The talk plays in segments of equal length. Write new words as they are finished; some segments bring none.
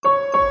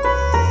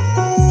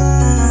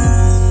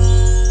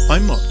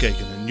I'm Mark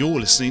Gagan and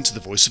you're listening to the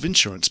Voice of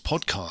Insurance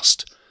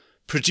podcast,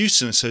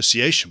 produced in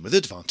association with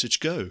Advantage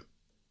Go.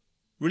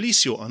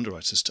 Release your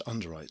underwriters to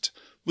underwrite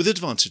with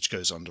Advantage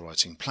Go's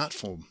underwriting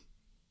platform.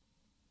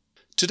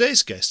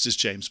 Today's guest is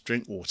James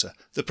Drinkwater,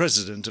 the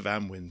president of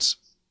Amwins.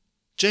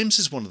 James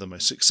is one of the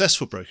most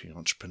successful broking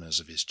entrepreneurs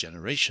of his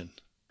generation,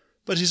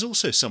 but he's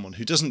also someone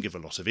who doesn't give a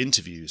lot of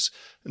interviews,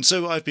 and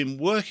so I've been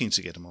working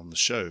to get him on the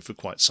show for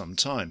quite some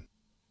time.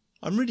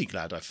 I'm really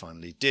glad I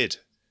finally did,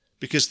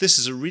 because this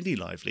is a really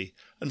lively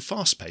and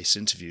fast-paced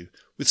interview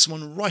with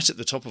someone right at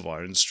the top of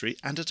our industry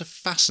and at a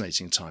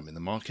fascinating time in the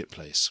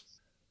marketplace.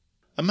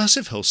 A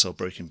massive wholesale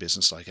broking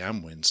business like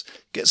Amwins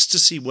gets to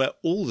see where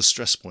all the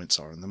stress points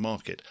are in the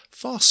market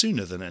far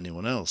sooner than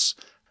anyone else,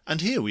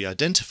 and here we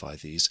identify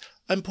these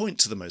and point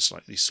to the most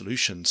likely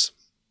solutions.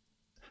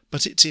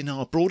 But it's in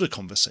our broader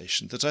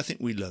conversation that I think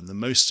we learn the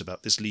most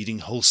about this leading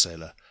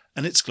wholesaler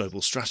and its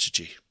global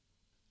strategy.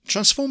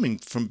 Transforming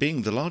from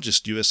being the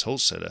largest US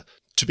wholesaler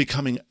to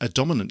becoming a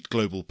dominant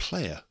global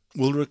player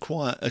will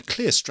require a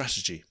clear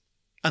strategy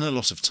and a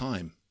lot of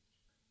time.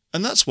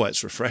 And that's why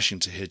it's refreshing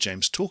to hear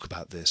James talk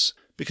about this,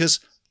 because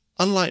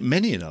unlike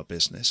many in our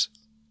business,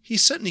 he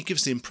certainly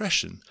gives the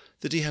impression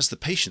that he has the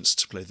patience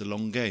to play the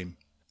long game,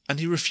 and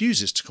he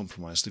refuses to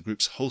compromise the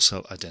group's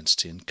wholesale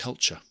identity and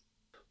culture.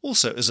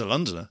 Also, as a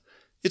Londoner,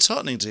 it's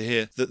heartening to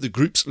hear that the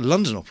group's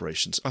London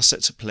operations are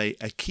set to play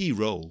a key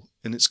role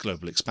in its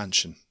global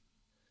expansion.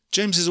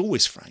 James is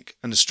always frank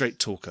and a straight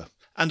talker,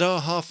 and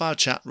our half-hour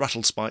chat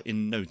rattles by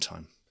in no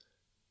time.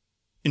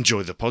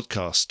 Enjoy the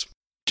podcast.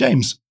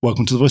 James,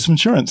 welcome to the Voice of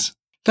Insurance.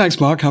 Thanks,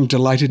 Mark. I'm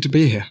delighted to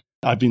be here.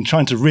 I've been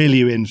trying to reel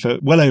you in for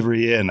well over a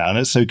year now, and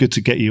it's so good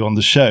to get you on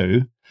the show.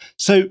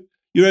 So,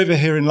 you're over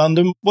here in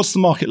London. What's the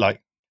market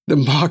like? The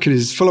market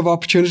is full of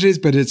opportunities,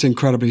 but it's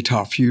incredibly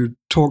tough. You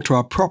talk to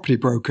our property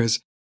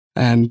brokers,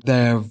 and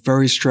they're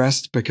very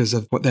stressed because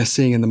of what they're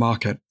seeing in the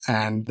market,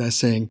 and they're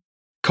seeing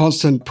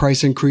constant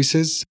price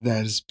increases.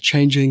 There's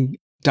changing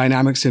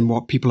dynamics in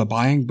what people are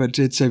buying, but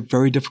it's a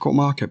very difficult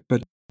market.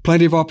 But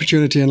plenty of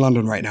opportunity in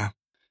London right now.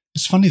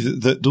 It's funny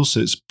that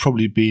also it's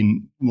probably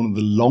been one of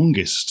the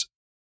longest.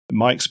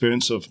 My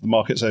experience of the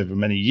markets over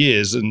many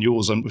years, and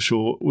yours I'm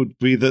sure, would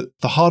be that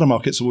the harder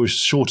markets are always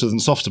shorter than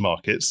softer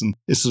markets. And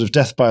it's sort of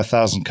death by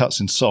 1,000 cuts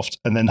in soft,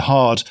 and then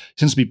hard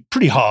tends to be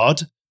pretty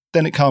hard.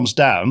 Then it calms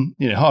down,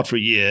 hard for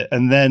a year,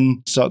 and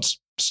then starts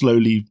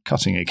slowly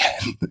cutting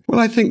again. Well,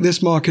 I think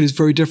this market is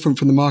very different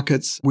from the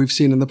markets we've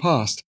seen in the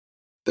past.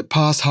 The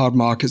past hard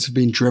markets have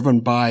been driven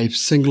by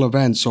single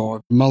events or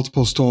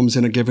multiple storms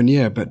in a given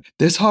year, but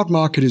this hard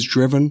market is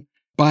driven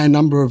by a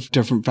number of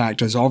different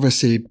factors.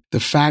 Obviously, the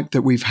fact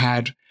that we've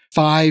had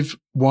 5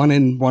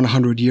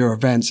 1-in-100-year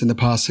events in the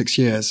past 6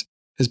 years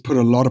has put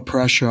a lot of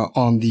pressure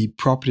on the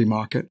property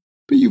market.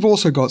 But you've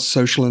also got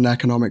social and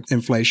economic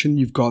inflation.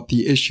 You've got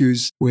the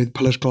issues with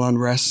political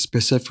unrest,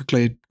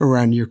 specifically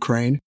around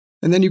Ukraine.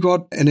 And then you've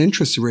got an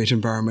interest rate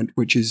environment,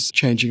 which is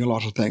changing a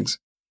lot of things.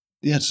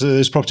 Yeah, so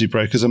those property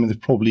brokers,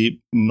 they've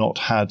probably not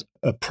had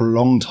a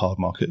prolonged hard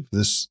market for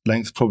this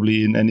length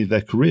probably in any of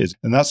their careers.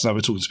 And that's now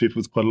we're talking to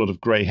people with quite a lot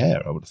of grey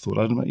hair, I would have thought.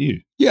 I don't know about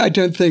you. Yeah, I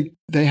don't think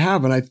they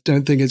have. And I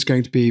don't think it's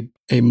going to be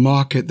a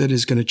market that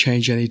is going to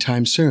change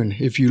anytime soon.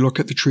 If you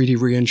look at the treaty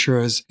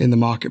reinsurers in the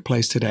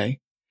marketplace today,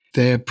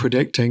 they're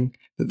predicting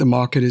that the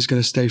market is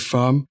going to stay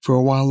firm for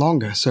a while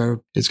longer.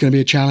 So it's going to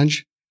be a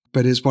challenge,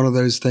 but it's one of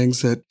those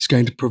things that is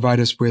going to provide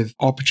us with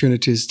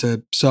opportunities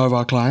to serve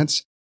our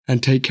clients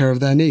and take care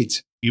of their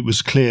needs. It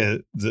was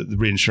clear that the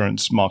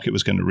reinsurance market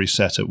was going to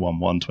reset at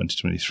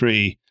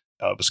 1/1/2023.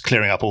 It was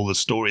clearing up all the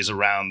stories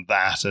around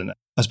that. And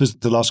I suppose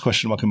the last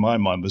question mark in my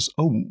mind was,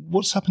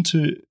 what's happened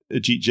to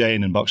Ajit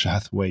Jain and Berkshire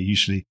Hathaway?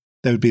 Usually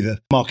there would be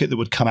the market that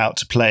would come out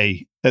to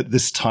play at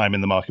this time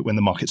in the market when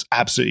the market's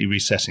absolutely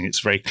resetting. It's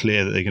very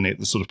clear that they're going to get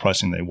the sort of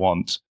pricing they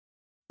want.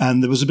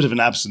 And there was a bit of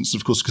an absence,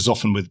 of course, because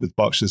often with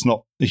Berkshire, there's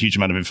not a huge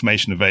amount of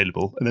information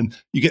available. And then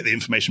you get the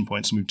information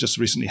points. And we've just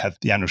recently had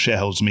the annual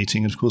shareholders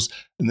meeting, of course.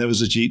 And there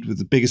was Ajit with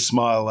the biggest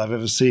smile I've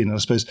ever seen. And I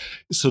suppose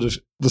it's sort of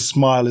the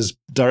smile is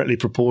directly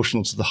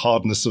proportional to the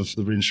hardness of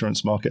the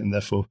reinsurance market and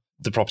therefore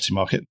the property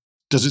market.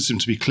 Does it seem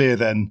to be clear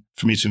then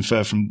for me to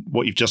infer from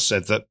what you've just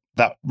said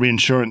that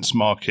reinsurance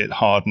market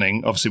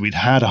hardening, obviously we'd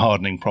had a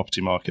hardening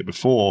property market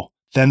before,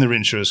 then the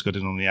reinsurers got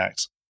in on the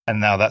act. And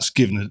now that's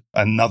given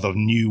another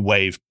new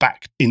wave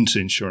back into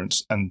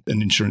insurance, and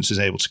insurance is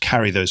able to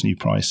carry those new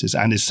prices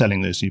and is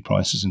selling those new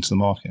prices into the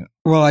market.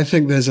 Well, I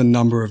think there's a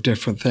number of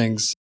different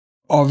things.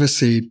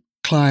 Obviously,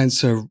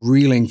 clients are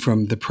reeling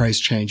from the price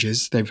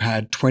changes. They've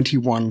had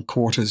 21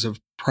 quarters of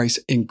price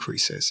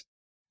increases.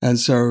 And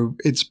so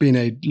it's been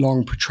a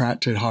long,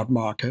 protracted hard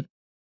market.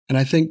 And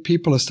I think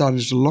people are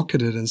starting to look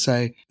at it and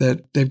say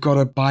that they've got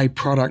to buy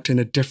product in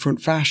a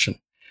different fashion.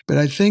 But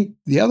I think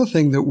the other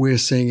thing that we're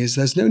seeing is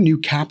there's no new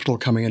capital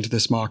coming into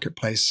this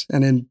marketplace.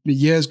 And in the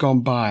years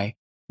gone by,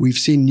 we've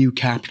seen new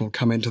capital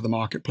come into the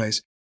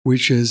marketplace,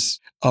 which has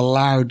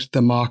allowed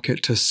the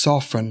market to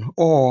soften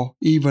or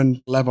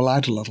even level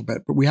out a little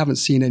bit. But we haven't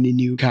seen any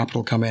new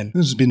capital come in.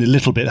 This has been a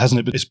little bit, hasn't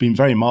it? But it's been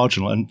very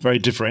marginal and very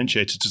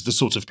differentiated to the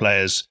sort of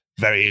players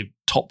very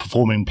top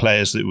performing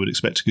players that would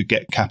expect to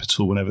get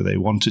capital whenever they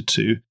wanted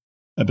to.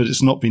 But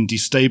it's not been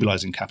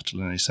destabilizing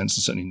capital in any sense,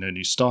 and certainly no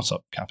new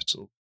startup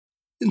capital.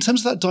 In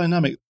terms of that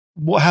dynamic,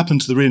 what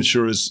happened to the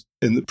reinsurers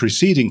in the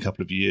preceding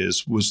couple of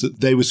years was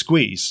that they were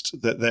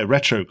squeezed, that their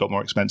retro got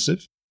more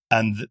expensive,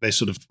 and that they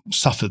sort of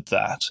suffered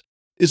that.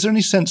 Is there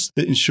any sense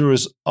that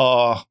insurers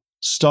are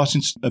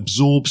starting to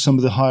absorb some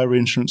of the higher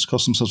reinsurance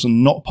costs themselves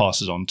and not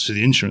pass it on to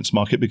the insurance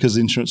market because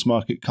the insurance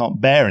market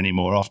can't bear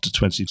anymore after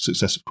 20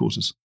 successive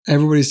quarters?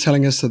 Everybody's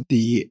telling us that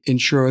the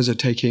insurers are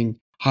taking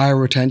higher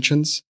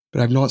retentions,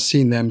 but I've not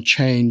seen them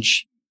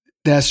change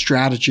their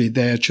strategy.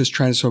 They're just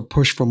trying to sort of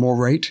push for more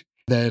rate.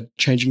 They're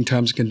changing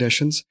terms and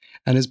conditions,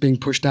 and it's being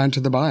pushed down to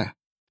the buyer.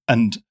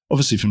 And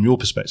obviously, from your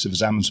perspective,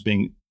 as Amwins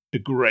being a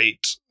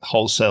great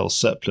wholesale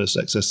surplus,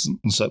 excess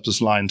and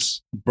surplus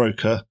lines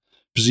broker,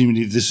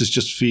 presumably this is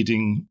just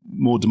feeding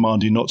more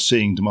demand. You're not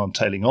seeing demand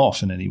tailing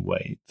off in any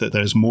way, that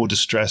there's more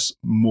distress,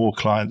 more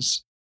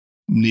clients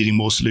needing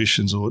more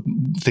solutions or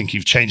thinking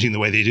of changing the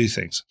way they do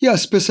things. Yeah,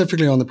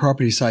 specifically on the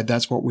property side,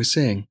 that's what we're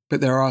seeing.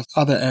 But there are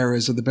other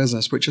areas of the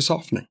business which are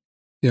softening.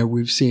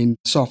 We've seen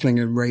softening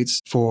in rates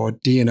for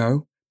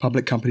D&O,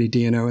 public company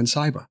D&O and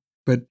cyber.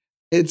 But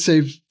it's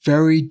a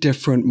very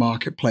different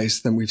marketplace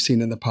than we've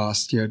seen in the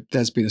past.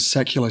 There's been a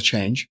secular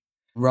change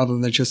rather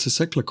than just a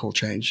cyclical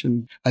change.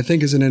 And I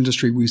think as an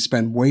industry, we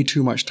spend way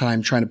too much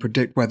time trying to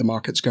predict where the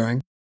market's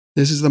going.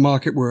 This is the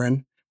market we're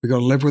in. We've got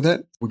to live with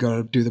it. We've got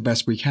to do the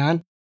best we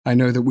can. I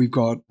know that we've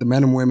got the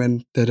men and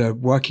women that are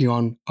working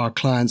on our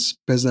clients'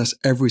 business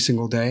every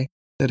single day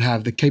that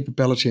have the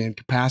capability and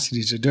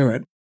capacity to do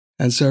it.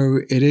 And so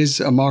it is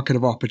a market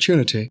of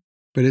opportunity,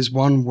 but it's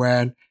one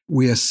where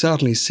we are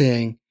certainly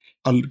seeing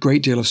a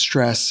great deal of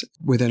stress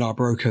within our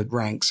broker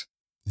ranks.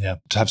 Yeah,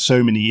 to have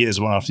so many years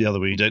one after the other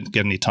where you don't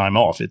get any time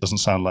off, it doesn't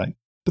sound like.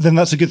 But then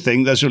that's a good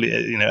thing. That's really,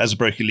 as a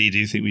broker leader,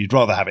 you think we'd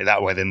rather have it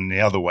that way than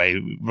the other way.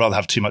 We'd rather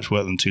have too much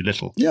work than too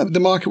little. Yeah,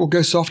 the market will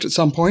go soft at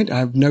some point, I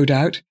have no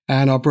doubt.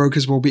 And our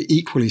brokers will be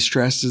equally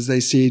stressed as they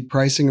see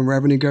pricing and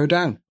revenue go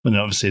down. And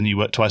obviously, you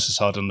work twice as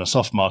hard in the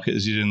soft market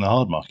as you do in the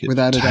hard market.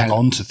 Without a doubt. Hang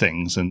on to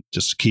things and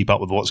just keep up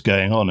with what's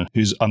going on and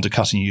who's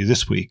undercutting you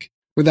this week.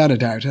 Without a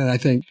doubt. And I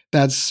think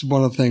that's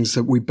one of the things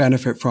that we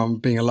benefit from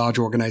being a large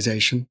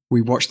organization.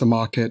 We watch the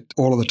market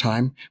all of the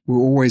time. We're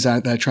always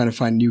out there trying to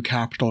find new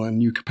capital and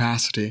new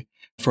capacity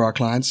for our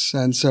clients.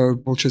 And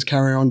so we'll just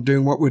carry on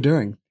doing what we're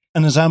doing.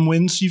 And as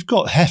Amwins, you've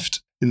got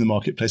heft in the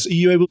marketplace. Are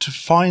you able to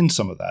find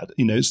some of that?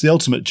 It's the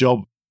ultimate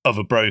job of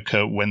a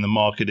broker when the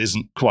market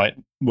isn't quite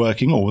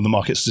working or when the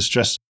market's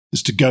distressed,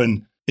 is to go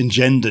and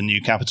engender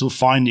new capital,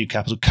 find new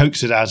capital,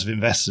 coax it out of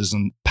investors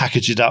and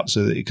package it up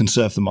so that it can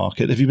serve the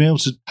market. Have you been able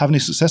to have any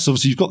success?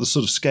 Obviously, you've got the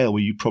sort of scale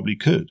where you probably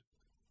could.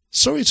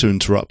 Sorry to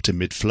interrupt in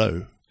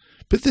mid-flow,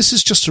 but this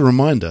is just a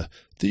reminder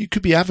that you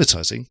could be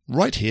advertising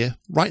right here,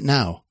 right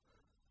now,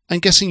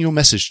 and getting your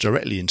message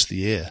directly into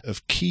the ear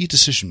of key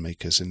decision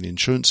makers in the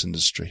insurance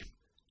industry.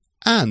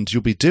 And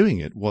you'll be doing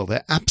it while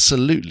they're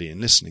absolutely in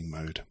listening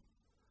mode.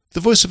 The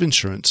Voice of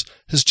Insurance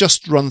has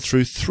just run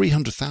through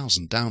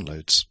 300,000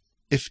 downloads.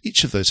 If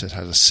each of those had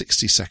a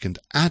 60-second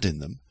ad in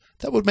them,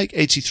 that would make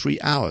 83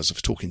 hours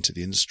of talking to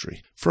the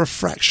industry for a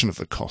fraction of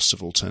the cost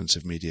of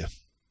alternative media.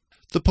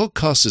 The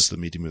podcast is the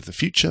medium of the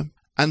future,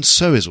 and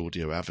so is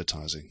audio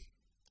advertising.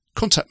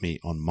 Contact me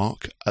on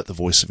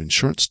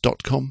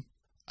mark@thevoiceofinsurance.com,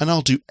 and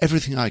I'll do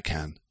everything I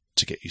can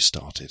to get you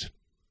started.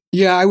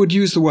 Yeah, I would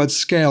use the word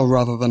scale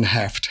rather than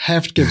heft.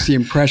 Heft gives the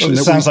impression well,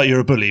 that it sounds like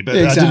you're a bully, but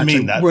exactly, I didn't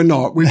mean that. We're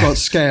not. We've got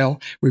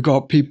scale. We've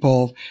got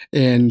people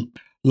in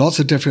lots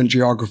of different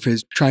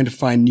geographies trying to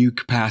find new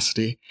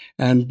capacity.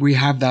 And we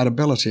have that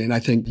ability. And I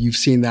think you've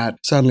seen that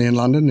certainly in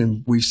London,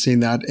 and we've seen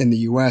that in the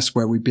US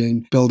where we've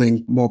been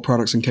building more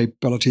products and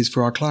capabilities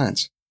for our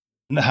clients.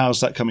 And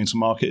how's that coming to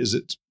market? Is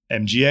it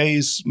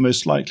MGA's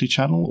most likely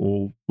channel,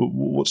 or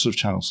what sort of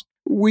channels?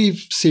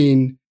 We've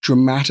seen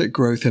dramatic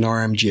growth in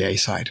our MGA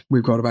side.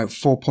 We've got about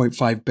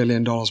 $4.5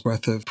 billion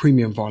worth of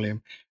premium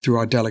volume through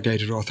our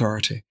delegated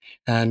authority.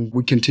 And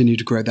we continue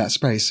to grow that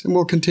space, and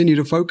we'll continue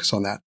to focus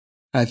on that.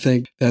 I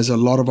think there's a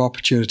lot of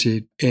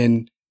opportunity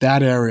in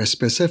that area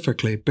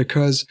specifically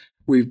because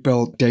we've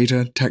built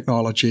data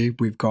technology.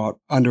 We've got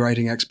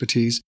underwriting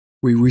expertise.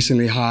 We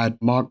recently hired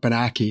Mark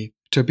Benaki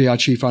to be our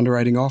chief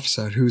underwriting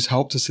officer, who's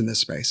helped us in this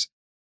space.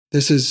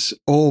 This has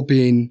all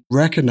been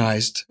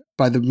recognized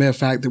by the mere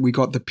fact that we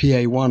got the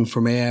PA1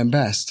 from AM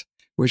Best,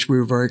 which we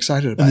were very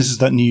excited about. And this is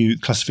that new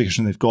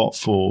classification they've got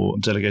for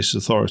delegated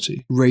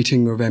authority.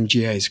 Rating of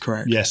MGAs,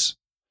 correct? Yes.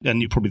 And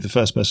you're probably the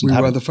first person to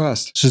have it. We were the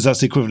first. So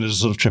that's the equivalent of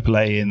sort of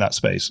AAA in that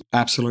space?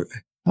 Absolutely.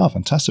 Oh,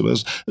 fantastic. Well,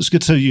 it's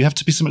good. So you have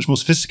to be so much more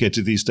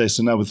sophisticated these days.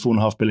 So now with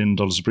 $4.5 billion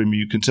of premium,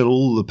 you can tell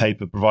all the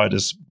paper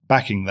providers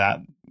backing that.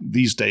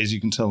 These days,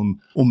 you can tell them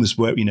almost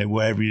where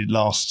every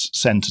last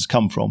cent has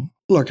come from.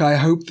 Look, I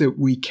hope that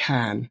we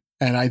can.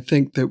 And I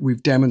think that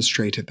we've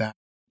demonstrated that.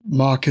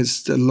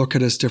 Markets look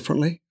at us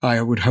differently.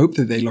 I would hope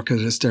that they look at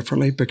us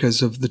differently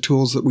because of the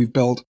tools that we've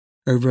built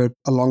over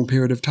a long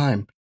period of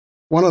time.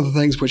 One of the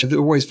things which I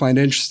always find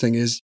interesting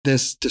is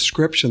this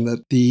description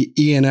that the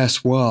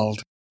E&S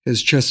world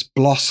has just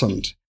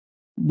blossomed.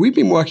 We've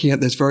been working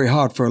at this very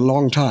hard for a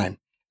long time,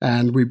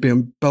 and we've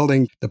been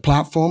building the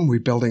platform, we're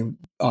building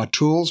our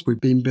tools,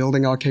 we've been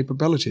building our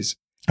capabilities.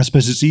 I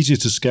suppose it's easier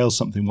to scale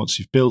something once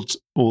you've built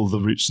all the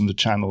routes and the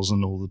channels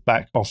and all the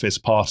back office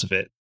part of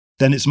it.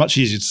 Then it's much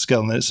easier to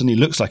scale, and then it suddenly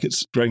looks like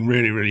it's growing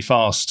really, really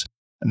fast.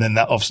 And then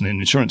that often in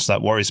insurance,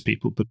 that worries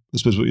people. But I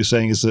suppose what you're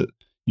saying is that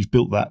you've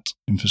built that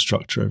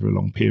infrastructure over a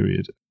long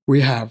period.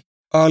 We have.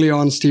 Early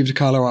on, Steve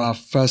DiCarlo, our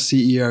first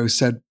CEO,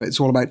 said it's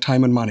all about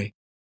time and money.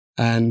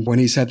 And when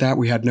he said that,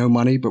 we had no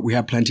money, but we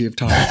had plenty of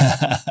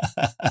time.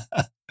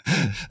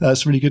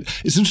 That's really good.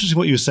 It's interesting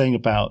what you were saying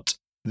about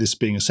this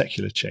being a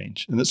secular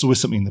change. And that's always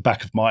something in the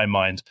back of my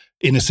mind.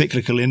 In a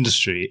cyclical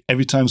industry,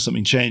 every time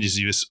something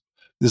changes,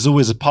 there's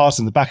always a part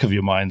in the back of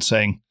your mind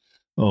saying,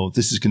 oh,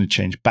 this is going to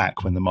change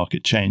back when the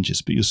market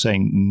changes. But you're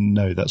saying,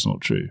 no, that's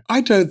not true.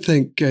 I don't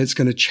think it's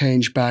going to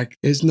change back.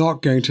 It's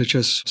not going to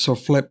just sort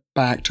of flip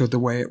back to the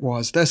way it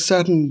was. There's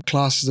certain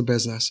classes of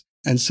business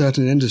and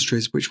certain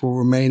industries which will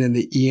remain in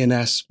the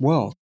E&S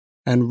world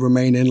and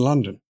remain in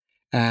London.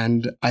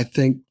 And I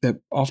think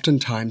that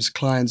oftentimes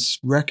clients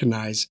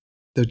recognize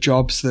the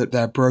jobs that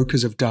their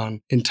brokers have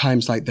done in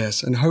times like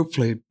this. And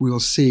hopefully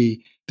we'll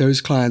see those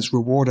clients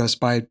reward us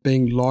by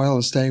being loyal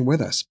and staying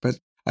with us. But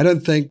I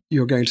don't think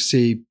you're going to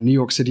see New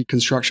York City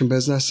construction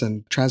business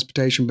and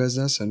transportation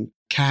business and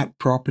cat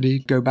property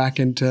go back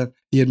into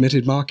the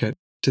admitted market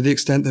to the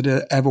extent that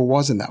it ever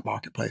was in that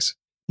marketplace.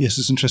 Yes,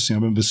 it's interesting. I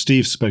remember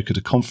Steve spoke at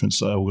a conference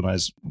that I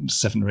organized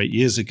 7 or 8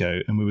 yeyears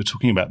ago, and we were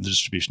talking about the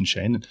distribution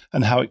chain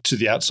and how to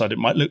the outside it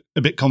might look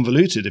a bit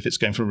convoluted if it's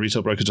going from a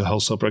retail broker to a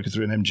wholesale broker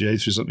through an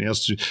MGA through something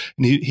else.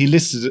 And he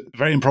listed a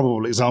very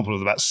improbable example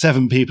of about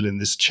 7 people in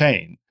this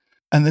chain.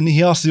 And then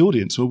he asked the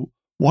audience, well,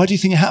 why do you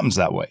think it happens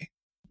that way?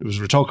 It was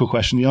a rhetorical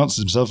question. He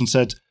answered himself and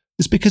said,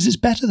 it's because it's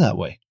better that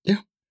way. Yeah.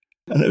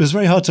 And it was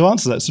very hard to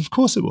answer that. So of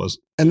course it was.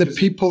 And the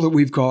people that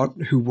we've got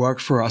who work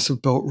for us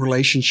have built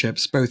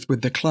relationships both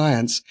with the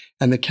clients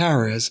and the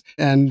carriers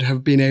and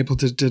have been able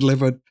to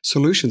deliver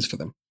solutions for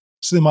them.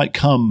 So they might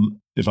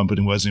come, if I'm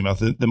putting words in your mouth,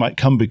 they might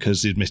come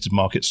because the admitted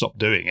market stopped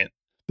doing it.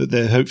 But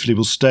they hopefully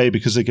will stay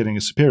because they're getting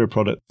a superior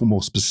product, a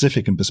more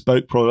specific and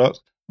bespoke product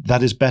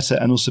that is better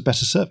and also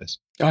better service.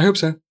 I hope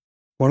so.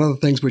 One of the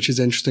things which is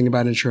interesting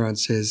about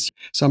insurance is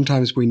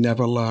sometimes we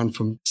never learn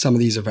from some of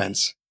these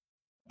events.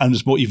 And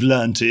just what you've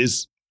learned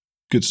is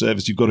good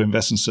service. You've got to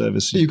invest in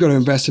service. You've got to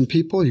invest in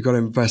people. You've got to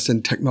invest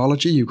in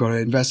technology. You've got to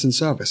invest in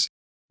service.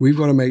 We've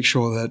got to make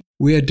sure that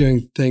we are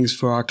doing things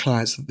for our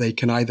clients that they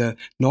can either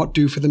not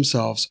do for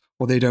themselves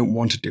or they don't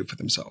want to do for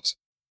themselves.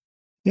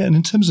 Yeah, and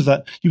in terms of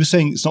that, you were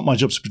saying it's not my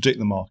job to predict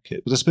the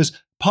market. But I suppose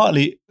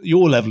partly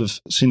your level of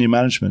senior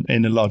management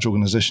in a large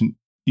organization,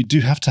 you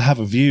do have to have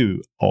a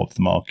view of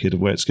the market, of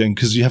where it's going,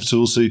 because you have to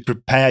also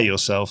prepare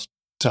yourself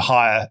to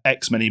hire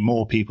X many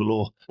more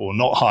people or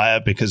not hire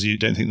because you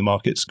don't think the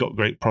market's got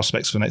great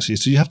prospects for next year.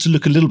 So you have to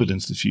look a little bit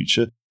into the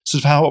future.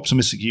 Sort of how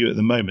optimistic are you at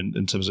the moment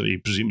in terms of,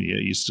 presumably, are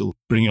you still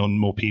bringing on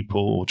more people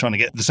or trying to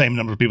get the same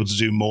number of people to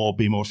do more,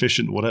 be more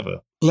efficient,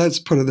 whatever? Let's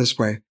put it this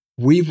way.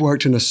 We've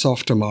worked in a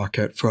softer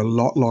market for a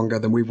lot longer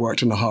than we've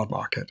worked in a hard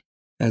market.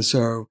 And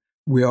so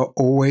we are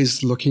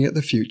always looking at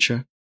the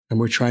future and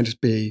we're trying to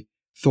be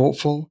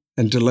thoughtful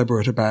and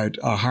deliberate about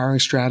our hiring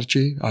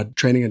strategy, our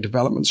training and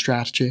development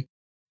strategy.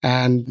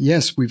 And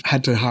yes, we've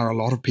had to hire a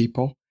lot of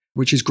people,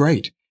 which is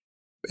great.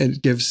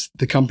 It gives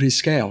the company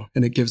scale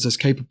and it gives us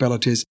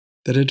capabilities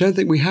that I don't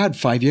think we had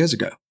 5 years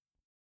ago.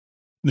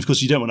 And of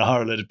course, you don't want to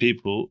hire a load of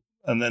people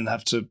and then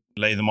have to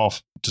lay them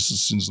off just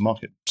as soon as the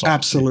market softens.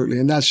 Absolutely.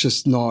 And that's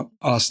just not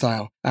our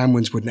style.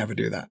 Amwins would never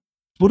do that.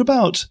 What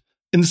about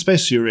in the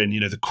space you're in,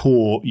 the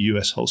core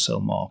US wholesale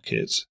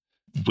market,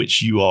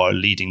 which you are a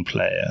leading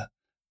player,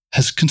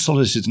 has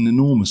consolidated an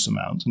enormous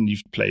amount and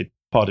you've played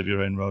part of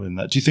your own role in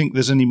that. Do you think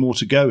there's any more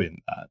to go in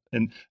that?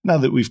 And now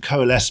that we've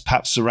coalesced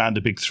perhaps around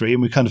a big three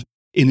and we're kind of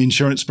in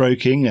insurance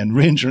broking and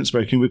reinsurance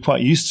broking, we're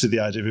quite used to the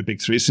idea of a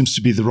big three. It seems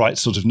to be the right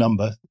sort of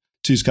number.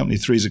 2's company,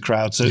 3's a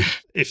crowd. So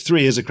if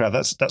 3 is a crowd,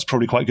 that's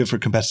probably quite good for a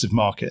competitive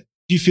market.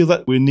 Do you feel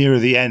that we're nearer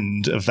the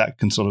end of that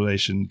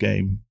consolidation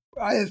game?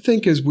 I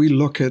think as we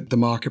look at the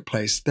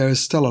marketplace, there is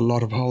still a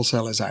lot of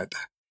wholesalers out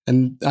there.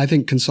 And I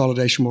think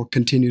consolidation will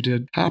continue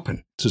to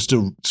happen. So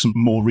still some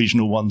more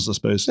regional ones, I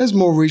suppose. There's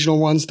more regional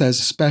ones. There's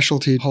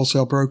specialty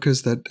wholesale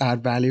brokers that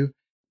add value,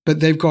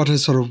 but they've got to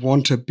sort of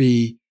want to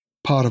be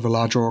part of a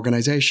larger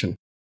organization.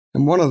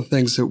 And one of the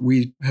things that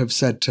we have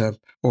said to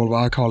all of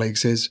our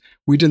colleagues is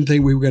we didn't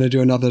think we were going to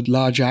do another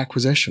large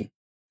acquisition.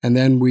 And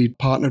then we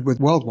partnered with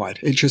Worldwide.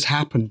 It just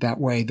happened that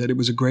way, that it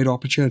was a great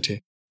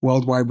opportunity.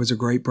 Worldwide was a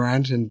great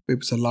brand and it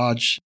was a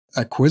large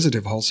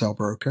acquisitive wholesale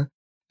broker.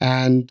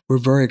 And we're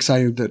very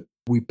excited that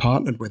we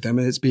partnered with them,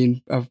 and it's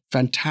been a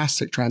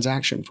fantastic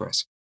transaction for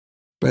us.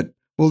 But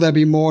will there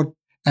be more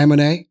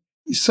M&A?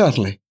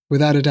 Certainly,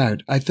 without a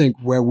doubt. I think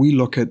where we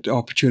look at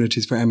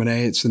opportunities for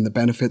M&A, it's in the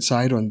benefit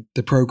side, on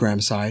the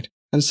program side,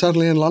 and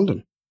certainly in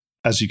London.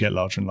 As you get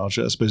larger and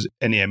larger, I suppose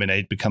any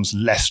M&A becomes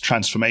less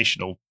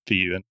transformational for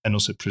you and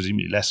also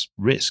presumably less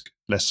risk,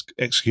 less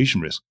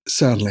execution risk.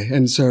 Certainly.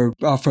 And so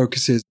our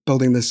focus is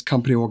building this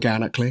company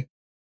organically,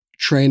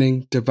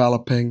 training,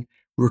 developing,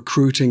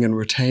 recruiting and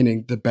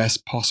retaining the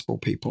best possible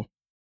people.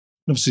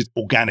 Obviously,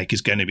 organic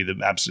is going to be the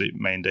absolute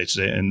main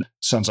day-to-day, and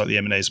sounds like the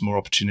M&A is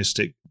more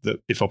opportunistic, that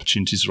if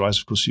opportunities arise,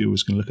 of course, you're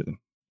always going to look at them.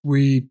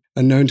 We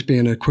are known to be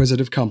an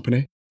acquisitive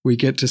company. We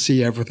get to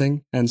see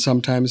everything, and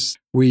sometimes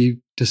we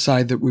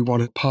decide that we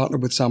want to partner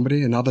with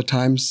somebody, and other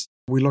times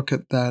we look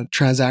at the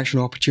transaction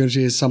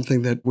opportunity as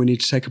something that we need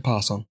to take a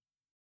pass on.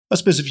 I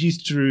suppose if you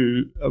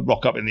threw a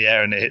rock up in the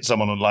air and it hit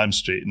someone on Lime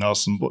Street and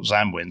asked them what was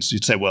Amwins,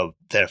 you'd say, well,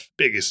 they're the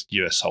biggest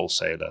US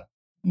wholesaler.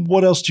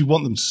 What else do you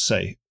want them to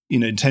say?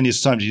 In 10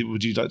 years' time,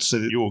 would you like to say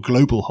that you're a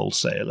global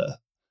wholesaler?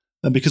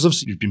 And because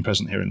obviously you've been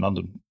present here in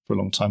London for a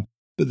long time.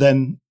 But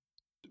then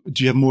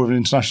do you have more of an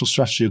international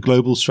strategy, a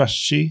global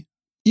strategy?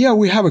 Yeah,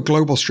 we have a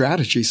global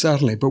strategy,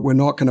 certainly, but we're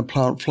not going to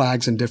plant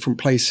flags in different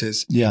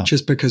places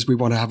just because we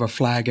want to have a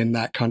flag in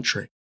that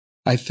country.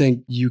 I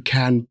think you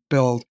can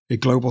build a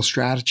global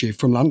strategy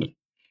from London.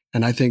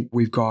 And I think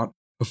we've got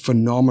a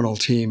phenomenal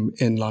team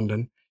in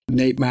London.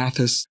 Nate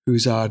Mathis,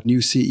 who's our new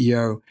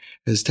CEO,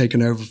 has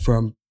taken over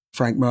from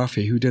Frank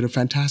Murphy, who did a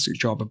fantastic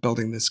job of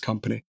building this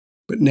company.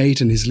 But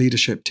Nate and his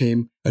leadership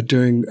team are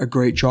doing a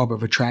great job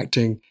of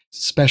attracting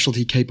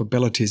specialty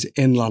capabilities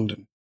in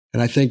London.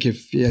 And I think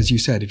if, as you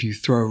said, if you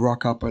throw a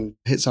rock up and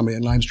hit somebody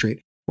in Lime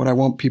Street, what I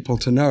want people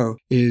to know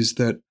is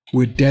that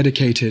we're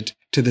dedicated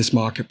to this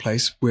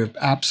marketplace. We're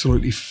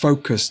absolutely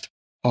focused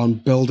on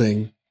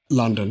building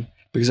London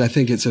because I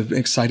think it's an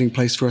exciting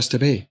place for us to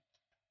be.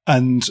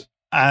 And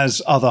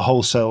as other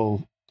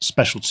wholesale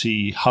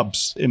specialty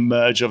hubs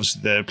emerge,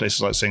 obviously there are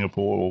places like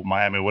Singapore or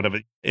Miami or whatever.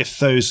 If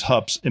those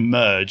hubs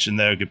emerge and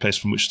they're a good place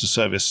from which to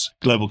service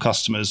global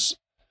customers,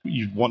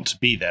 you'd want to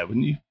be there,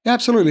 wouldn't you?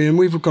 Absolutely. And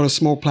we've got a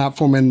small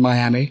platform in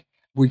Miami.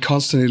 We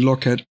constantly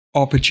look at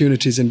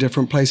opportunities in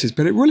different places,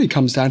 but it really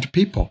comes down to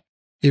people.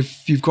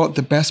 If you've got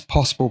the best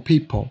possible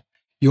people,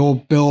 you'll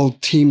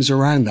build teams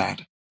around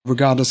that,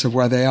 regardless of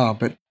where they are.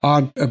 But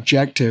our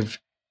objective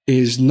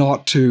is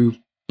not to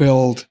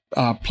build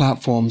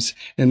platforms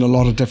in a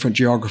lot of different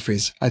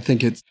geographies. I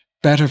think it's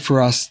better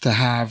for us to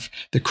have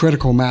the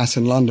critical mass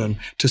in London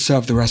to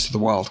serve the rest of the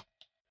world.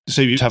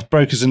 So you'd have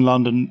brokers in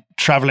London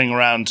traveling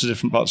around to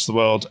different parts of the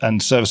world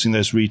and servicing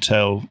those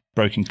retail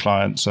broking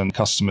clients and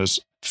customers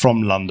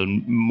from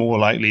London, more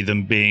likely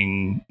than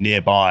being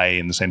nearby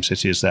in the same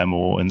city as them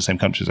or in the same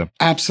country as them.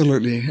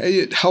 Absolutely.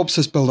 It helps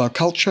us build our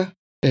culture.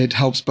 It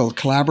helps build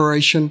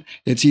collaboration.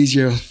 It's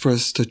easier for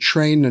us to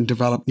train and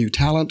develop new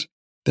talent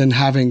than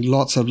having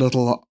lots of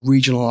little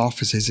regional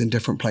offices in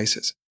different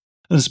places.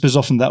 And I suppose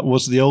often that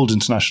was the old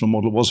international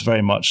model, was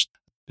very much,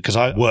 because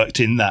I worked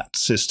in that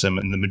system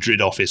in the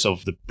Madrid office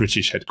of the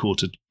British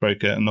headquartered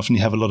broker, and often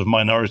you have a lot of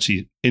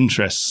minority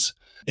interests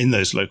in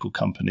those local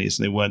companies.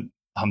 They weren't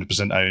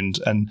 100% owned,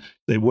 and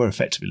they were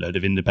effectively a load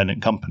of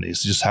independent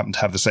companies. They just happened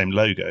to have the same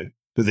logo,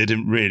 but they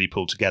didn't really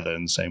pull together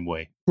in the same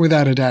way.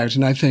 Without a doubt.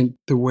 And I think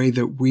the way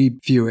that we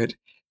view it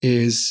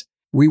is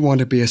we want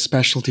to be a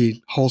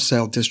specialty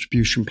wholesale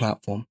distribution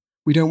platform.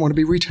 We don't want to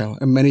be retail.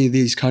 And many of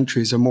these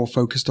countries are more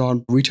focused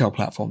on retail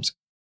platforms.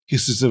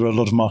 Because there are a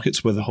lot of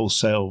markets where the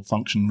wholesale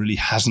function really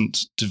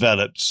hasn't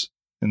developed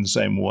in the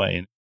same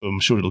way. I'm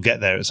sure it'll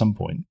get there at some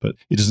point, but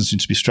it doesn't seem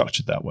to be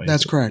structured that way.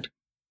 That's correct.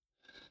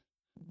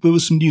 There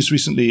was some news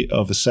recently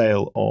of a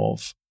sale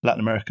of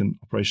Latin American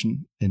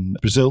operation in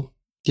Brazil.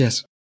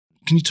 Yes.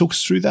 Can you talk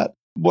us through that?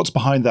 What's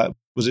behind that?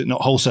 Was it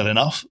not wholesale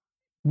enough?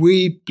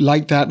 We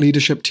like that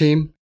leadership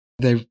team.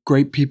 They're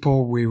great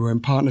people. We were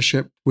in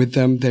partnership with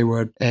them. They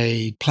were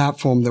a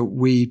platform that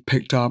we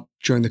picked up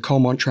during the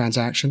Colmont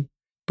transaction.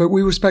 But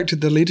we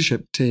respected the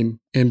leadership team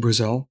in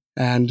Brazil,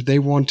 and they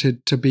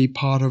wanted to be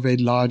part of a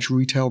large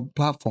retail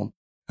platform.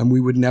 And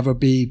we would never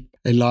be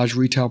a large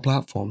retail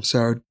platform.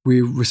 So we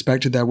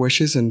respected their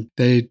wishes, and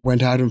they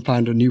went out and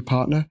found a new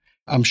partner.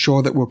 I'm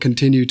sure that we'll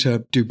continue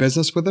to do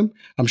business with them.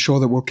 I'm sure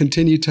that we'll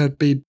continue to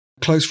be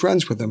close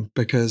friends with them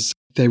because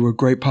they were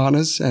great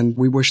partners and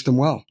we wish them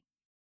well.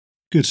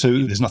 Good. So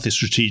there's nothing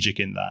strategic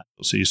in that.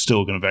 So you're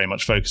still going to very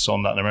much focus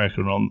on Latin America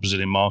and on the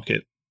Brazilian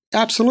market.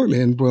 Absolutely.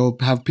 And we'll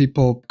have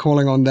people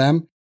calling on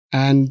them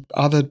and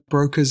other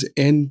brokers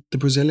in the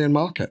Brazilian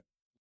market.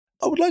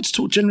 I would like to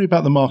talk generally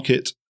about the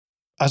market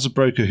as a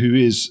broker who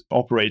is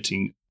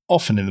operating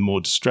often in the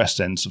more distressed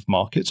ends of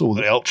markets or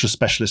the ultra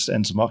specialist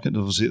ends of market.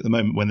 Obviously, at the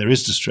moment, when there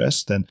is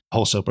distress, then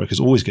wholesale brokers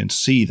are always going to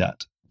see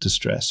that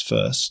distress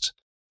first.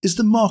 Is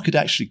the market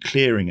actually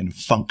clearing and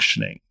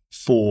functioning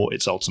for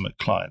its ultimate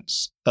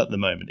clients at the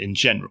moment in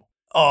general?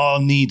 Are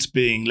needs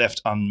being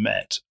left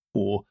unmet,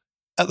 or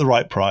at the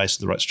right price,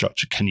 the right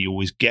structure, can you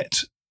always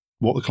get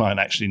what the client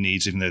actually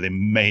needs, even though they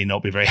may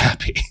not be very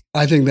happy?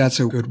 I think that's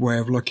a good way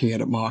of looking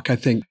at it, Mark. I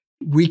think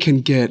we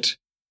can get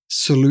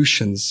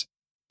solutions,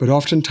 but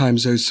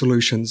oftentimes those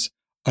solutions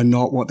are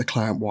not what the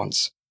client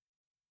wants.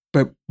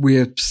 But we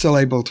are still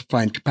able to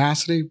find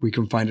capacity. We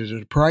can find it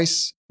at a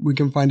price. We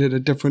can find it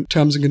at different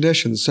terms and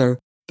conditions. So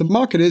the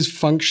market is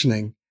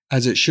functioning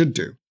as it should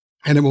do,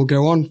 and it will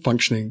go on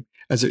functioning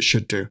as it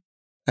should do.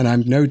 And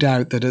I'm no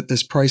doubt that at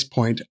this price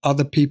point,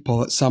 other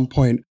people at some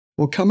point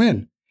will come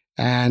in.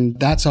 And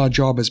that's our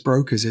job as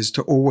brokers, is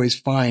to always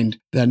find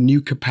that new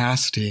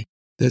capacity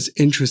that's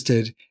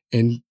interested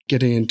in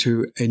getting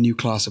into a new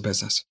class of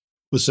business.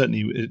 Well,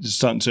 certainly it's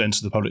starting to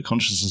enter the public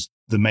consciousness.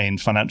 The main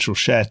financial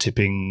share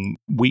tipping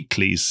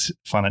weeklies,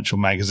 financial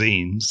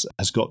magazines,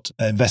 has got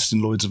Invest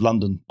in Lloyd's of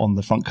London on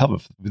the front cover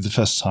for the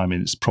first time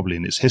in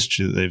its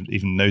history that they've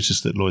even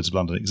noticed that Lloyd's of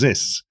London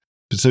exists.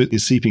 But so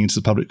it's seeping into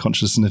the public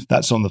consciousness, and if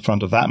that's on the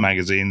front of that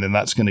magazine, then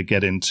that's going to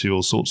get into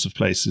all sorts of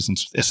places and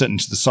certainly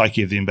into the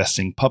psyche of the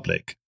investing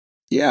public.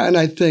 Yeah, and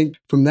I think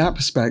from that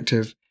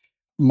perspective,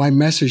 my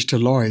message to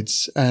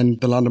Lloyd's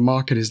and the London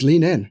market is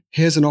lean in.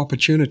 Here's an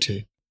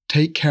opportunity.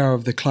 Take care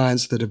of the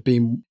clients that have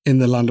been in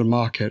the London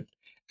market,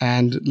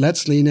 and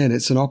let's lean in.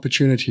 It's an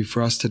opportunity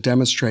for us to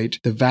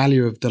demonstrate the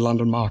value of the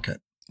London market.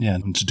 Yeah,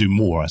 and to do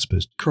more, I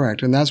suppose.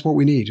 Correct. And that's what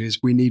we need, is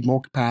we need more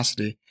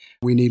capacity.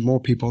 We need more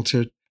people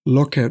to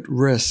look at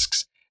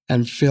risks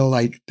and feel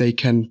like they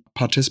can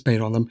participate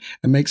on them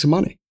and make some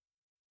money.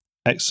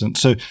 Excellent.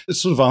 So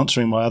it's sort of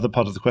answering my other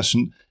part of the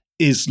question.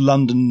 Is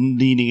London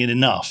leaning in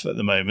enough at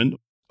the moment?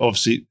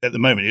 Obviously, at the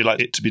moment, you'd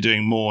like it to be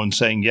doing more and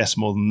saying yes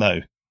more than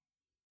no.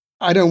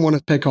 I don't want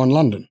to pick on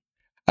London.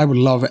 I would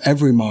love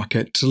every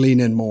market to lean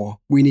in more.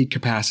 We need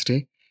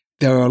capacity.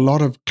 There are a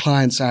lot of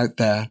clients out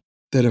there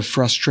that are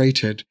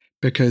frustrated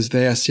because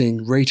they are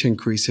seeing rate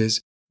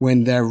increases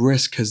when their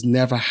risk has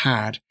never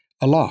had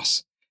a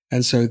loss.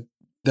 And so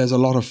there's a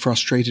lot of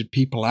frustrated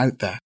people out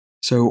there.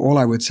 So all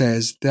I would say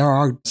is there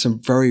are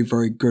some very,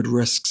 very good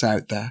risks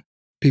out there.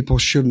 People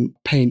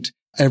shouldn't paint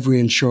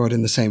every insured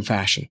in the same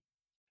fashion.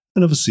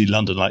 And obviously,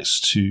 London likes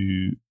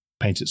to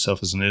paint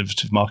itself as an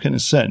innovative market, and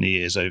it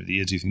certainly is over the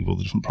years. You think of all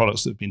the different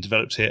products that have been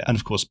developed here. And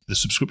of course, the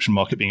subscription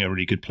market being a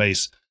really good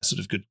place, sort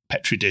of good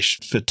petri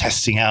dish for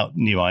testing out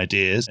new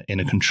ideas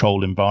in a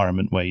controlled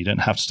environment where you don't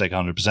have to take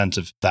 100%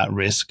 of that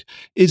risk.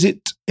 Is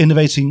it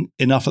innovating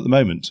enough at the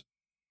moment?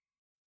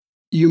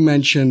 You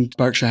mentioned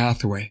Berkshire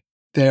Hathaway.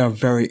 They are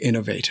very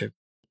innovative.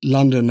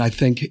 London, I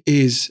think,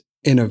 is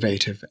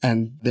innovative,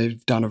 and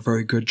they've done a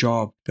very good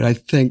job. But I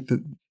think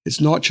that it's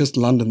not just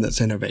London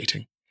that's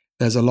innovating.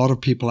 There's a lot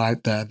of people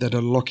out there that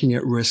are looking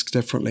at risks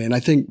differently. And I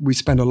think we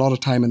spend a lot of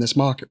time in this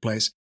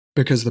marketplace,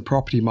 because the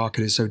property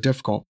market is so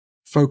difficult,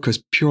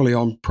 focused purely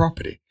on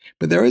property.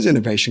 But there is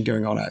innovation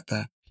going on out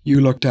there. You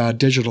looked at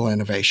digital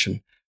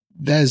innovation.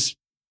 There's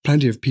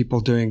plenty of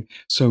people doing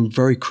some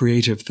very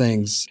creative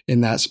things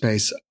in that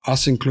space,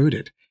 us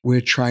included.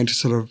 We're trying to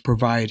sort of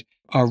provide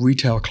our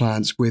retail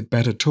clients with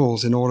better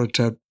tools in order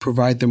to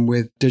provide them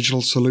with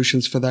digital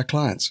solutions for their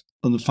clients.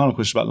 And the final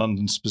question about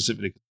London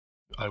specifically,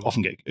 I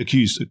often get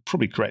accused,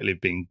 probably correctly,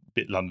 of being a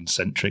bit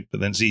London-centric, but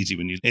then it's easy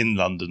when you're in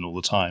London all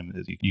the time.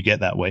 You get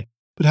that way.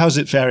 But how's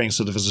it faring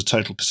sort of as a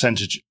total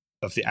percentage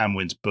of the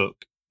Amwins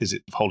book? Is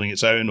it holding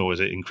its own, or is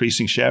it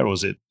increasing share, or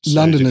is it...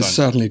 London is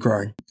certainly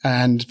growing.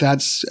 And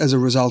that's as a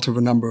result of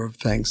a number of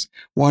things.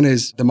 One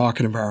is the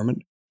market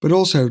environment, but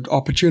also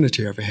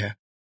opportunity over here.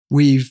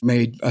 We've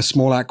made a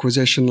small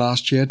acquisition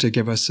last year to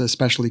give us a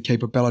specialty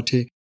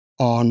capability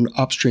on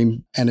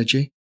upstream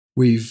energy.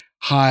 We've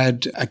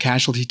hired a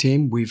casualty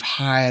team. We've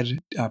hired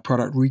a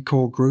product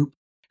recall group,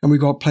 and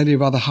we've got plenty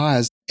of other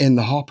hires in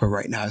the hopper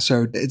right now.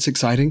 So it's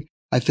exciting.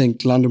 I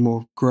think London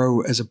will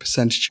grow as a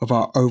percentage of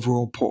our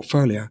overall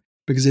portfolio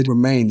because it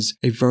remains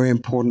a very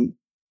important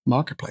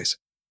marketplace.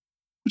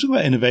 We talk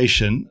about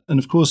innovation, and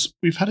of course,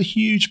 we've had a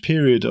huge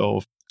period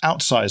of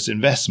outsized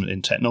investment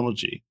in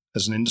technology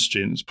as an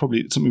industry, and it's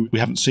probably something we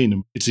haven't seen,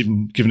 and it's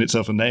even given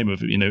itself a name of,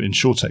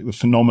 InsurTech, the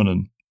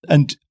phenomenon.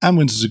 And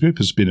Amwins as a group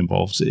has been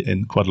involved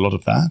in quite a lot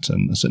of that,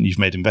 and certainly you've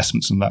made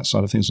investments on that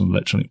side of things on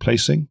electronic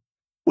placing.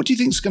 What do you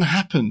think is going to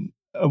happen?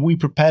 Are we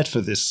prepared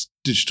for this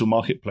digital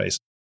marketplace?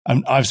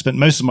 I've spent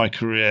most of my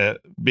career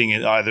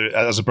being either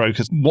as a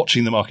broker,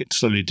 watching the market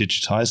slowly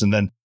digitize and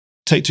then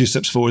take 2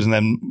 steps forward and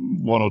then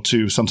 1 or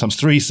 2, sometimes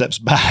 3 steps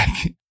back.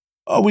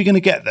 Are we going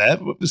to get there?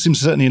 It seems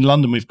certainly in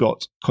London we've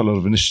got quite a lot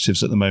of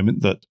initiatives at the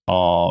moment that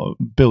are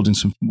building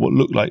some what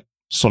look like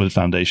solid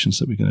foundations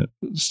that we're going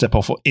to step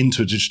off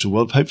into a digital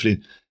world. Hopefully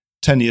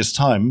 10 years'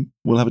 time,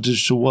 we'll have a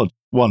digital world.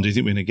 1, do you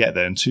think we're going to get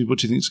there? And 2, what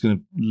do you think it's going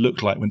to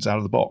look like when it's out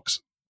of the box?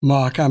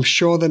 Mark, I'm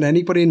sure that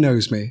anybody who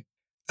knows me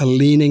are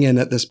leaning in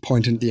at this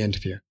point in the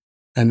interview.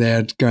 And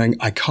they're going,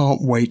 I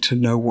can't wait to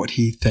know what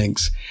he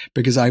thinks,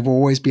 because I've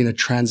always been a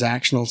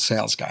transactional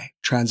sales guy,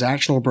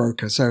 transactional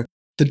broker. So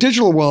the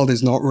digital world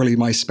is not really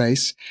my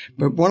space.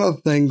 But one of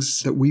the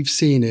things that we've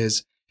seen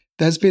is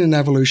there's been an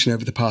evolution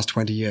over the past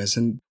 20 years.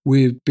 And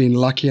we've been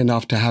lucky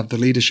enough to have the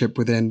leadership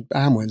within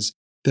Amwins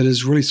that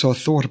has really sort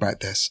of thought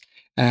about this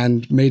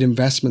and made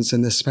investments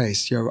in this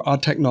space. Our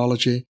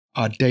technology,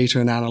 our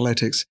data and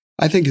analytics,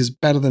 I think is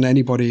better than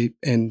anybody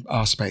in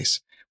our space.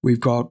 We've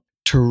got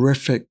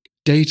terrific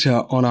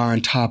data on our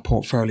entire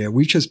portfolio.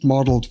 We just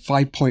modeled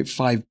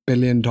 $5.5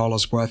 billion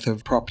worth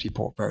of property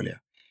portfolio.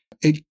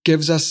 It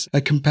gives us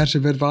a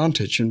competitive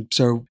advantage. And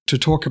so to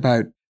talk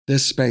about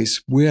this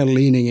space, we're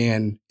leaning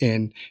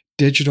in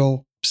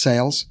digital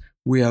sales.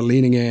 we are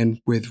leaning in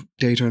with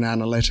data and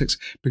analytics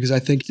because I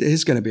think it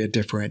is going to be a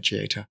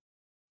differentiator.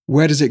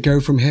 Where does it go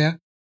from here?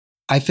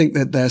 I think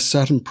that there are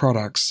certain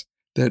products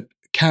that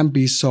can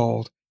be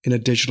sold in a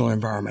digital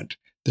environment,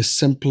 the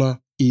simpler,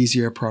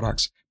 easier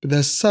products. But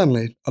there's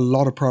certainly a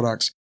lot of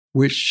products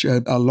which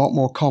are a lot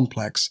more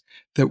complex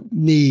that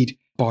need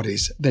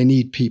bodies, they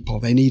need people,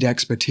 they need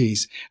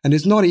expertise. And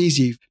it's not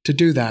easy to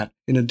do that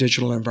in a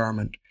digital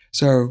environment.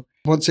 So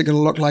what's it going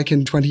to look like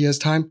in 20 years'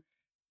 time?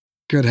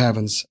 Good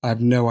heavens, I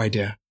have no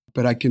idea.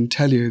 But I can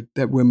tell you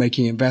that we're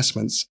making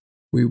investments.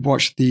 We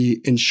watch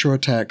the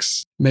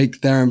insurtechs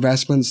make their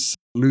investments,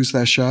 lose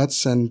their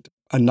shirts, and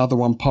another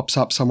one pops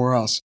up somewhere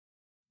else.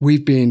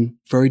 We've been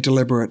very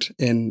deliberate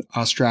in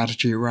our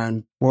strategy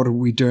around what are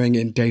we doing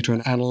in data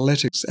and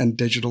analytics and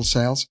digital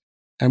sales,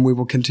 and we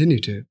will continue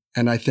to.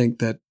 And I think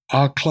that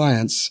our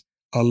clients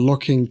are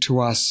looking to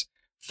us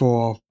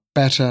for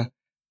better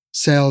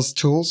sales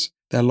tools.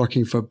 They're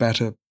looking for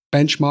better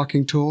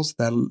benchmarking tools.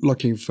 They're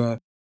looking for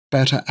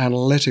better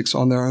analytics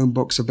on their own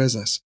books of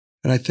business.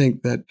 And I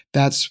think that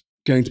that's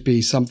going to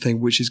be something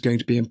which is going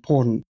to be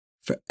important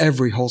for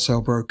every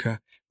wholesale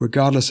broker,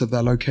 regardless of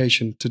their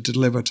location, to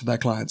deliver to their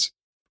clients.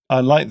 I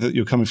like that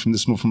you're coming from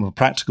this more from a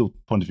practical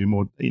point of view,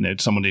 more,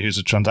 somebody who's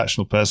a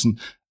transactional person.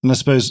 And I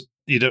suppose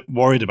you're not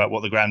worried about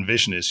what the grand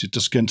vision is. You're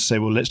just going to say,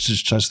 well, let's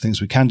digitize the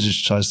things we can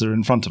digitize that are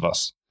in front of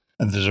us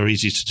and that are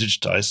easy to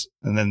digitize.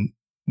 And then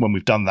when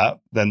we've done that,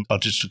 then our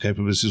digital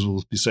capabilities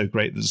will be so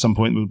great that at some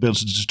point we'll be able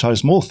to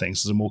digitize more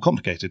things that are more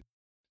complicated.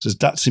 So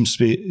that seems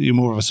to be you're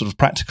more of a sort of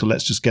practical,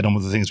 let's just get on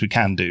with the things we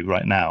can do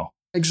right now.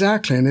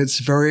 Exactly. And it's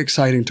very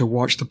exciting to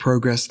watch the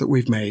progress that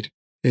we've made.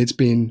 It's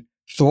been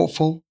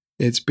thoughtful.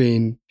 It's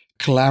been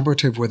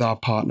collaborative with our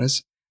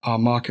partners, our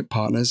market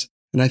partners.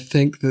 And I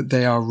think that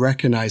they are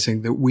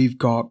recognizing that we've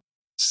got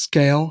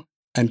scale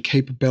and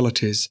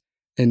capabilities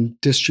in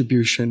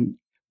distribution,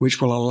 which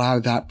will allow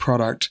that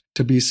product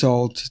to be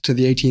sold to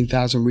the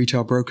 18,000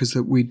 retail brokers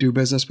that we do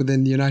business with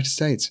in the United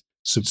States.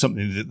 So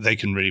something that they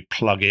can really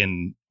plug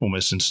in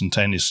almost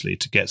instantaneously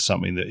to get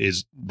something that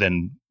is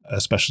then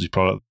a specialty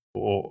product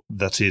or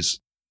that is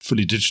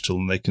fully digital,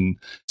 and they can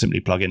simply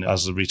plug in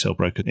as a retail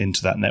broker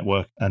into that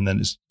network, and then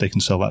they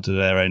can sell that to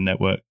their own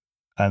network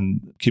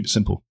and keep it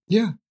simple.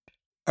 Yeah.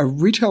 A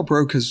retail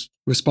broker's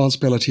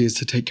responsibility is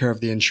to take care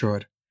of the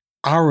insured.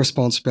 Our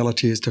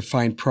responsibility is to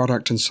find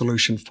product and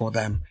solution for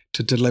them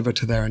to deliver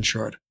to their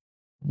insured.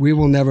 We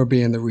will never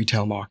be in the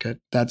retail market.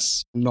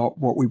 That's not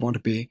what we want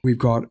to be. We've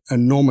got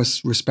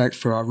enormous respect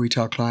for our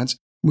retail clients.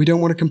 We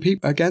don't want to compete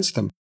against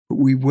them, but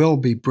we will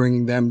be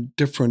bringing them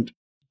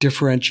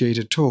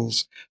differentiated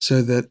tools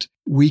so that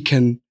we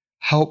can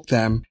help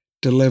them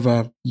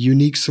deliver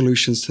unique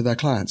solutions to their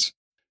clients.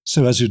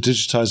 So as you're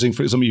digitizing,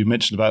 for example, you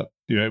mentioned about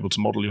you're able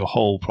to model your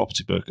whole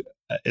property book.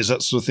 Is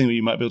that sort of thing where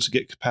you might be able to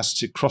get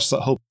capacity across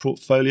that whole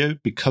portfolio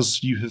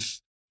because you have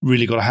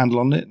really got a handle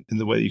on it in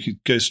the way that you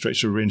could go straight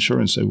to a reinsurer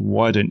and say,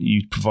 why don't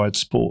you provide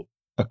support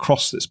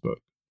across this book?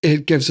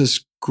 It gives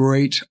us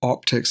great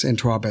optics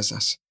into our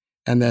business.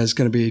 And there's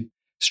going to be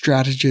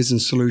strategies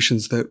and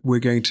solutions that we're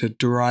going to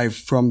derive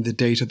from the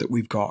data that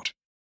we've got.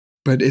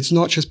 But it's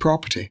not just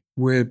property.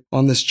 We're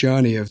on this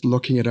journey of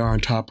looking at our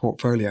entire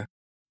portfolio.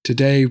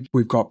 Today,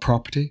 we've got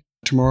property.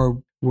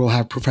 Tomorrow, we'll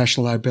have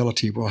professional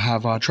liability. We'll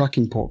have our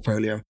trucking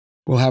portfolio.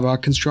 We'll have our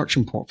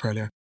construction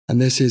portfolio. And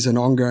this is an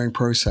ongoing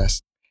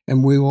process.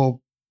 And we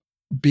will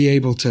be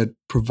able to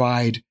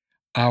provide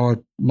our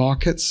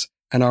markets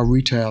and our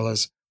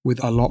retailers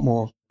with a lot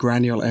more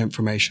granular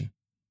information.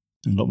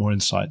 And a lot more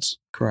insights.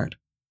 Correct.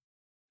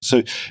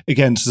 So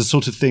again, it's the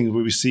sort of thing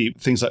where we see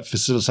things like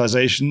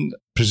facilitization.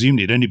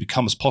 Presumably, it only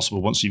becomes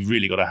possible once you've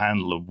really got a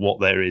handle of what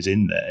there is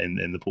in there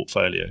in the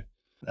portfolio.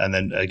 And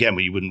then again,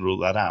 you wouldn't rule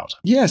that out.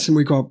 Yes, and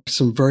we've got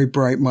some very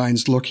bright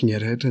minds looking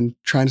at it and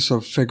trying to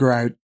sort of figure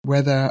out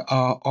where there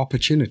are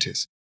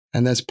opportunities.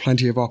 And there's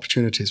plenty of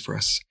opportunities for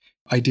us.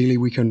 Ideally,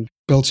 we can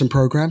build some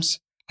programs.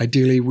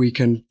 Ideally, we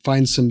can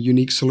find some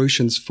unique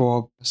solutions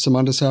for some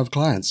underserved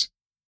clients.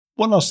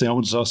 One last thing I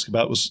wanted to ask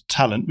about was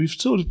talent. We've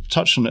sort of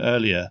touched on it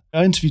earlier.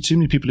 I interviewed too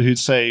many people who'd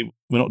say,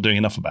 we're not doing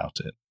enough about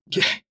it.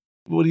 Yeah.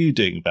 What are you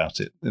doing about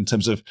it in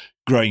terms of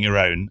growing your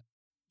own?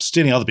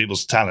 Stealing other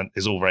people's talent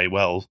is all very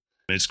well.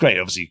 It's great.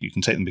 Obviously, you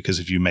can take them because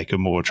if you make a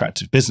more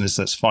attractive business,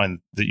 that's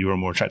fine that you're a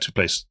more attractive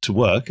place to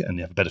work and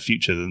you have a better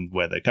future than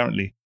where they're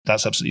currently.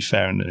 That's absolutely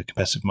fair in a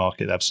competitive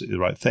market, absolutely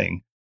the right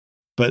thing.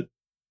 But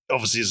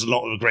obviously, it's a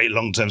lot of a great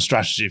long-term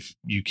strategy if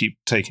you keep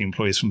taking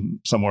employees from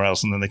somewhere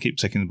else and then they keep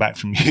taking them back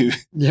from you.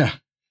 Yeah.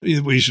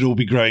 We should all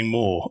be growing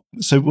more.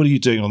 So what are you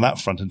doing on that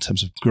front in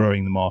terms of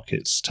growing the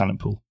market's talent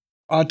pool?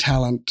 Our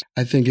talent,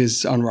 I think,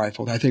 is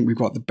unrivaled. I think we've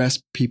got the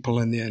best people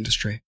in the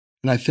industry.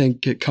 And I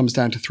think it comes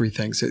down to three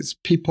things. It's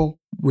people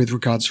with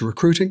regards to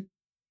recruiting,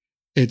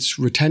 it's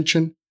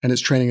retention, and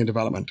it's training and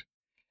development.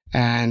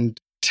 And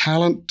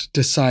talent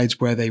decides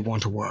where they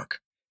want to work.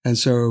 And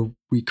so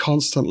we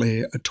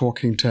constantly are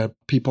talking to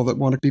people that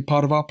want to be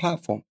part of our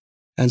platform.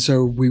 And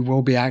so we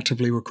will be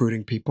actively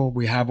recruiting people.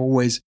 We have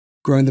always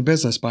grown the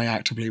business by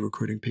actively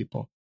recruiting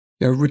people.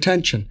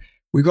 Retention.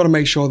 We've got to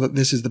make sure that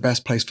this is the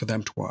best place for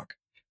them to work,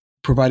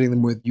 providing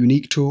them with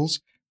unique tools,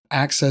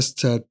 access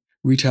to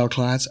retail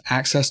clients,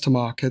 access to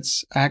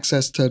markets,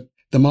 access to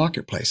the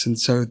marketplace. And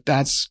so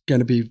that's going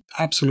to be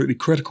absolutely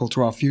critical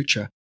to our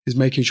future, is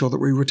making sure that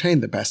we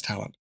retain the best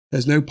talent.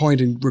 There's no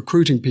point in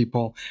recruiting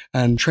people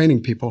and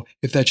training people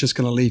if they're just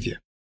going to leave you.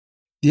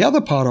 The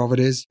other part of it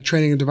is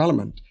training and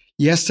development.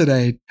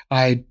 Yesterday,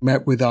 I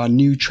met with our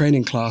new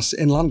training class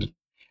in London.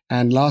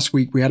 And last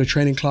week, we had a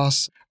training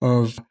class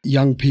of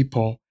young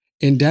people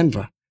in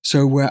Denver.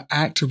 So we're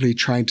actively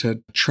trying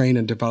to train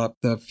and develop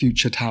the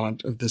future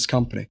talent of this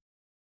company.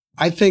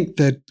 I think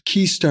the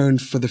keystone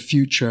for the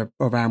future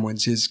of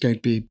Amwins is going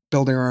to be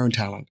building our own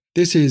talent.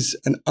 This is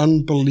an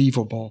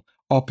unbelievable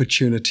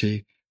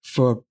opportunity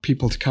for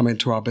people to come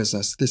into our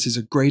business. This is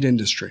a great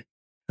industry,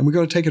 and we've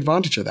got to take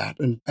advantage of that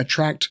and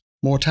attract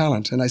more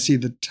talent. And I see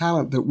the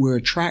talent that we're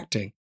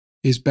attracting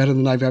is better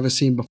than I've ever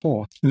seen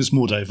before. And it's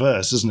more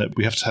diverse, isn't it?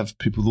 We have to have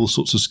people with all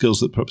sorts of skills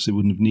that perhaps they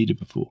wouldn't have needed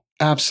before.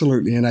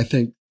 Absolutely. And I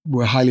think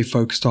we're highly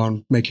focused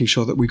on making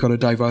sure that we've got a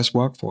diverse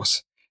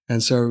workforce.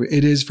 And so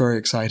it is very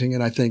exciting.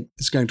 And I think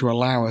it's going to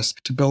allow us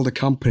to build a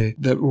company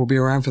that will be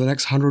around for the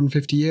next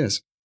 150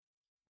 years.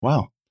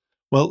 Wow.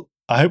 Well,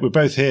 I hope we're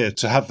both here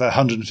to have that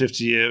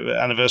 150-year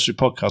anniversary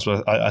podcast,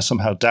 but I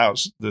somehow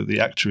doubt that the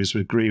actuaries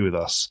would agree with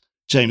us.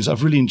 James,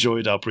 I've really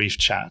enjoyed our brief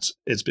chat.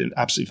 It's been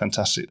absolutely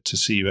fantastic to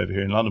see you over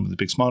here in London with a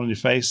big smile on your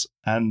face,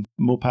 and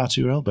more power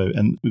to your elbow.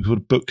 And we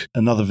could book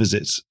another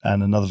visit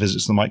and another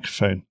visit to the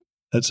microphone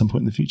at some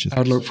point in the future. I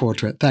would look forward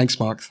to it. Thanks,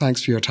 Mark.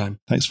 Thanks for your time.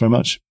 Thanks very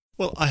much.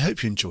 Well, I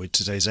hope you enjoyed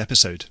today's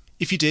episode.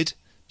 If you did,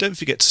 don't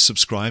forget to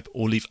subscribe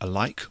or leave a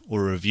like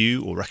or a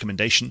review or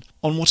recommendation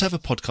on whatever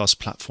podcast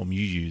platform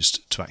you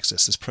used to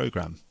access this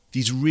program.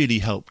 These really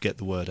help get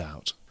the word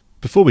out.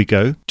 Before we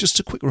go, just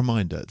a quick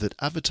reminder that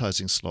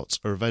advertising slots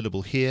are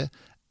available here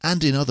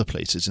and in other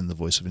places in the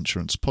Voice of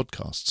Insurance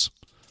podcasts.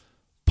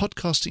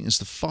 Podcasting is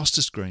the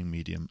fastest growing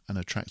medium and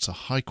attracts a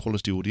high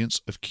quality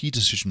audience of key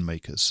decision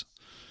makers.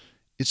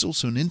 It's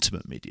also an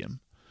intimate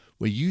medium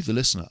where you, the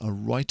listener, are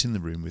right in the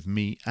room with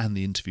me and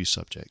the interview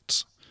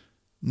subjects.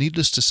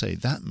 Needless to say,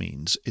 that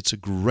means it's a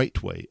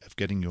great way of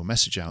getting your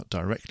message out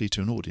directly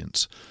to an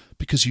audience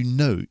because you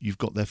know you've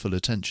got their full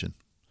attention.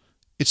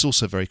 It's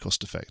also very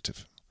cost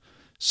effective.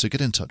 So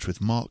get in touch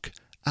with Mark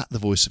at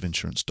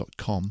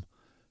thevoiceofinsurance.com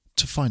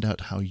to find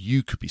out how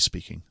you could be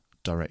speaking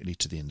directly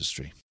to the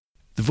industry.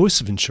 The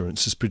Voice of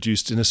Insurance is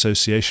produced in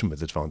association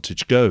with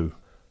Advantage Go.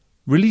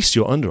 Release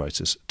your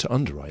underwriters to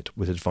underwrite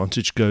with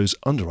Advantage Go's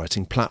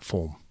underwriting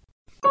platform.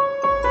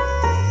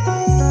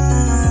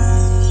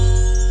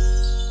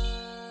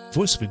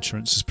 Voice of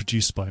Insurance is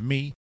produced by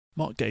me,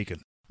 Mark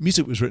Gagan.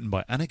 Music was written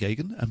by Anna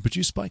Gagan and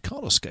produced by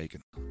Carlos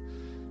Gagan.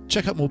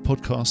 Check out more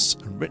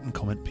podcasts and written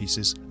comment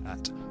pieces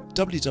at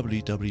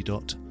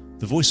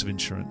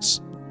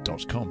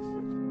www.thevoiceofinsurance.com.